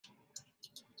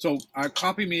So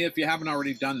copy me if you haven't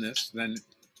already done this. Then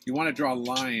you want to draw a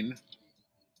line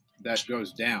that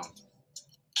goes down,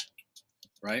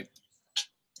 right?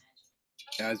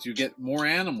 As you get more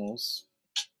animals,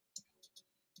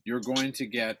 you're going to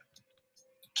get,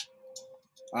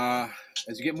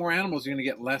 as you get more animals, you're going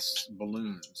to get less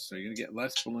balloons. So you're going to get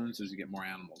less balloons as you get more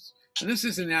animals. And this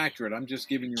isn't accurate. I'm just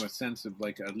giving you a sense of,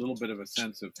 like, a little bit of a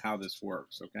sense of how this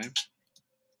works, okay?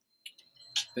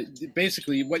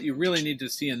 Basically, what you really need to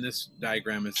see in this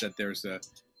diagram is that there's a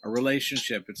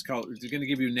relationship. It's going to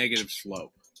give you negative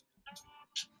slope.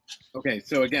 Okay,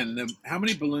 so again, how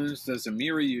many balloons does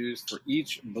Amira use for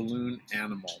each balloon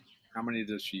animal? How many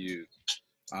does she use?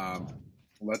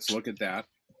 Let's look at that.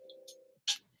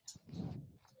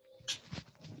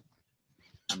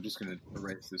 I'm just going to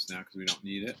erase this now because we don't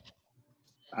need it.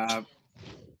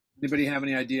 Anybody have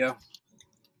any idea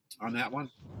on that one?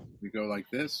 We go like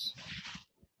this,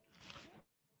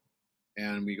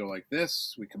 and we go like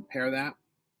this. We compare that,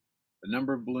 the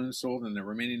number of balloons sold and the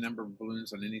remaining number of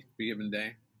balloons on any given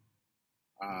day.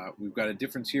 We've got a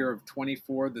difference here of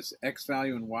 24, this X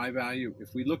value and Y value.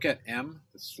 If we look at M,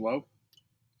 the slope,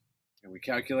 and we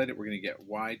calculate it, we're going to get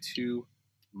Y2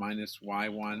 minus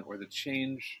Y1, or the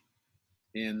change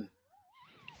in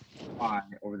Y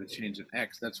over the change in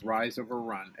X. That's rise over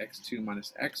run, X2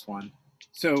 minus X1.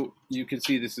 So you can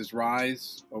see this is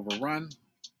rise over run,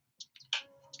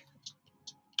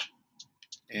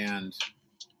 and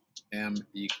M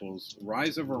equals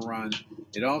rise over run.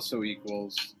 It also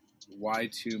equals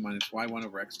Y2 minus Y1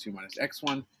 over X2 minus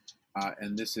X1.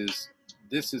 And this is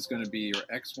going to be your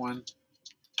X1,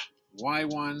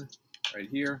 Y1 right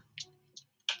here,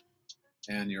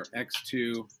 and your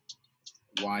X2,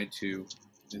 Y2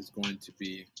 is going to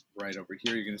be right over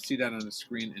here. You're going to see that on the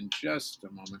screen in just a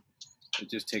moment. It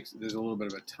just takes, there's a little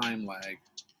bit of a time lag.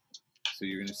 So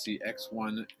you're going to see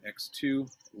X1, X2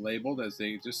 labeled as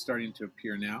they just starting to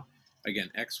appear now.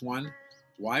 Again, X1,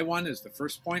 Y1 is the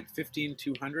first point,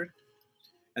 15,200.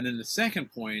 And then the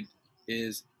second point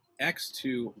is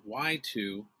X2,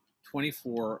 Y2,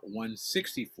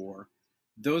 24,164.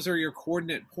 Those are your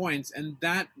coordinate points, and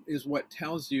that is what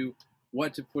tells you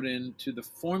what to put into the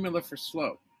formula for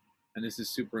slope. And this is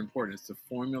super important. It's the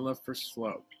formula for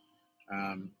slope.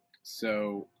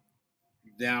 So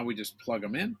now we just plug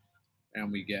them in,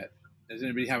 and we get, does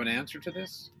anybody have an answer to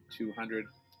this? 200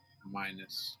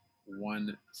 minus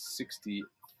 160.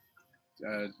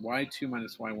 Y2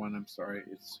 minus Y1, I'm sorry,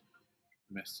 it's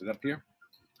messed it up here.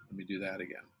 Let me do that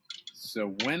again.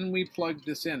 So when we plug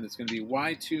this in, it's going to be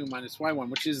Y2 minus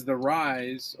Y1, which is the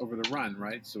rise over the run,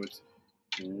 right? So it's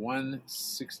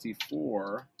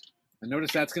 164. And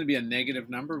notice that's going to be a negative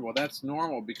number. Well, that's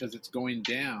normal because it's going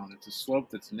down. It's a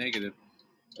slope that's negative.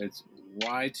 It's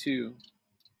Y2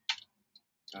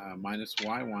 minus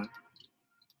Y1.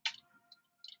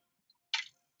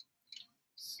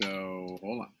 So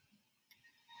hold on.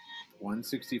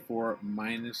 164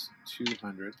 minus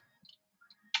 200.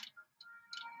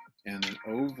 And then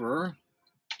over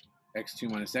X2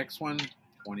 minus X1,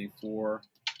 24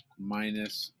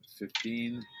 minus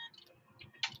 15.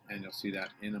 And you'll see that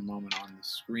in a moment on the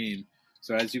screen.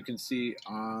 So as you can see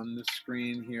on the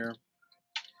screen here,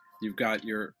 you've got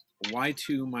your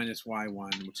Y2 minus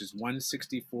Y1, which is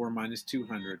 164 minus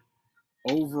 200,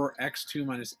 over X2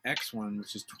 minus X1,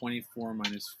 which is 24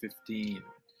 minus 15.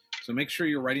 So make sure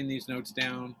you're writing these notes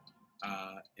down,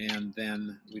 and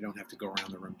then we don't have to go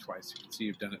around the room twice. You can see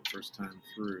you've done it first time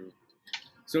through.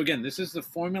 So again, this is the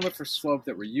formula for slope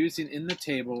that we're using in the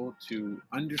table to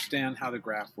understand how the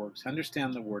graph works,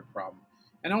 understand the word problem.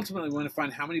 And ultimately, we want to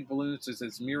find how many balloons does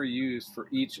Amira use for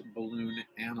each balloon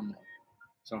animal.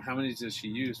 So how many does she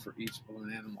use for each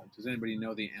balloon animal? Does anybody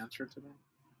know the answer to that?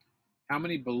 How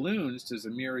many balloons does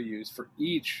Amira use for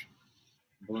each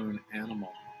balloon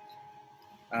animal?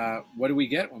 What do we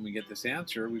get when we get this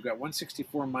answer? We've got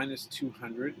 164 minus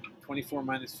 200. 24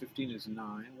 minus 15 is 9.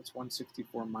 What's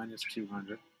 164 minus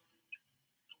 200?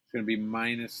 It's going to be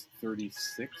minus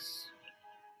 36.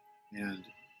 And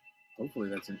hopefully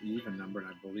that's an even number, and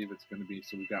I believe it's going to be.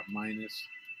 So we've got minus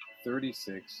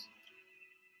 36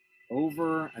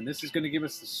 over, and this is going to give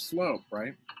us the slope,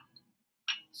 right?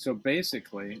 So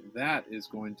basically, that is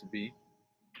going to be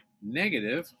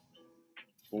negative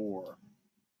 4.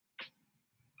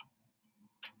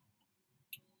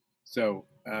 So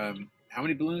how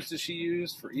many balloons does she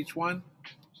use for each one?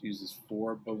 She uses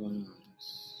 4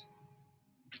 balloons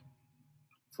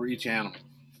for each animal.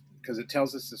 Because it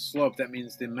tells us the slope, that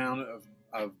means the amount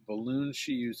of balloons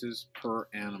she uses per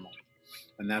animal.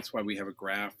 And that's why we have a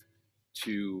graph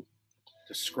to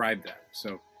describe that.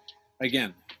 So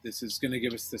again, this is going to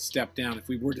give us the step down. If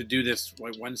we were to do this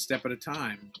one step at a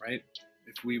time, right?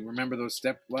 If we remember those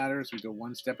step ladders, we go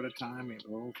one step at a time. We have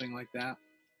a little thing like that.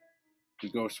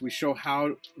 We show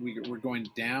how we're going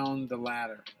down the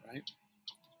ladder, right?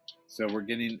 So we're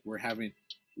getting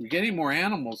more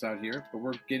animals out here, but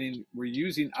we're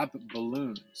using up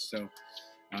balloons. So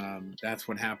that's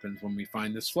what happens when we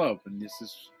find the slope, and this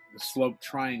is the slope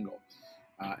triangle.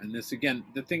 And this, again,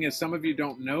 the thing is, some of you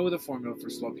don't know the formula for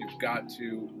slope. You've got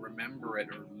to remember it,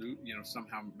 or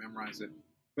somehow memorize it.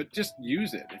 But just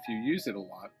use it. If you use it a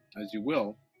lot, as you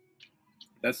will,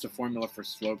 that's the formula for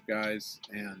slope, guys.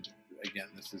 And again,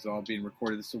 this is all being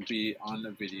recorded. This will be on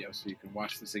the video, so you can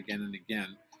watch this again and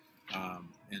again.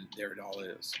 And there it all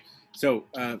is. So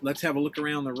let's have a look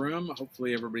around the room.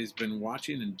 Hopefully everybody's been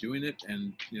watching and doing it,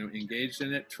 and engaged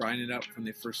in it, trying it out when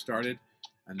they first started,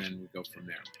 and then we go from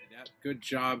there. Yeah, good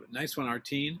job. Nice one,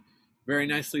 Artine. Very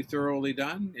nicely, thoroughly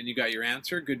done. And you got your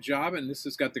answer. Good job. And this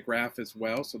has got the graph as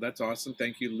well, so that's awesome.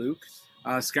 Thank you, Luke.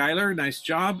 Skylar, nice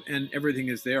job. And everything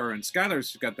is there. And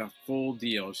Skylar's got the full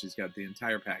deal. She's got the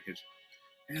entire package.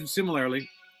 And similarly,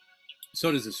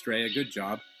 so does Estrella. Good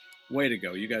job. Way to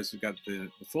go. You guys have got the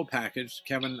full package.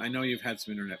 Kevin, I know you've had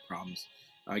some internet problems.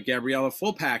 Gabriella,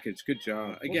 full package. Good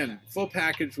job. Again, full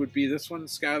package would be this one.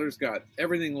 Skylar's got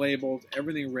everything labeled,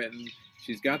 everything written.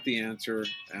 She's got the answer,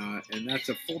 and that's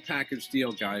a full package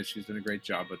deal, guys. She's done a great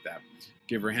job with that.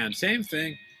 Give her a hand. Same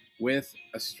thing with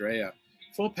Estrella.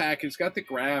 Full package, got the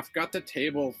graph, got the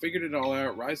table, figured it all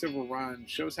out, rise over run,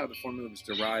 shows how the formula was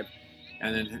derived,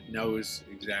 and then knows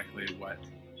exactly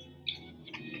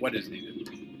what is needed.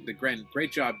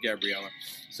 Great job, Gabriella.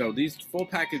 So these full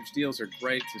package deals are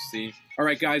great to see. All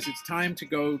right, guys, it's time to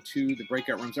go to the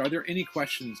breakout rooms. Are there any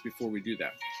questions before we do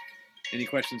that? Any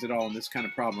questions at all on this kind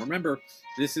of problem? Remember,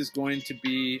 this is going to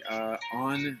be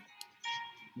on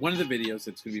one of the videos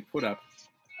that's going to be put up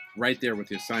right there with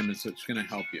the assignment, so it's going to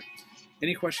help you.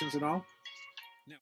 Any questions at all?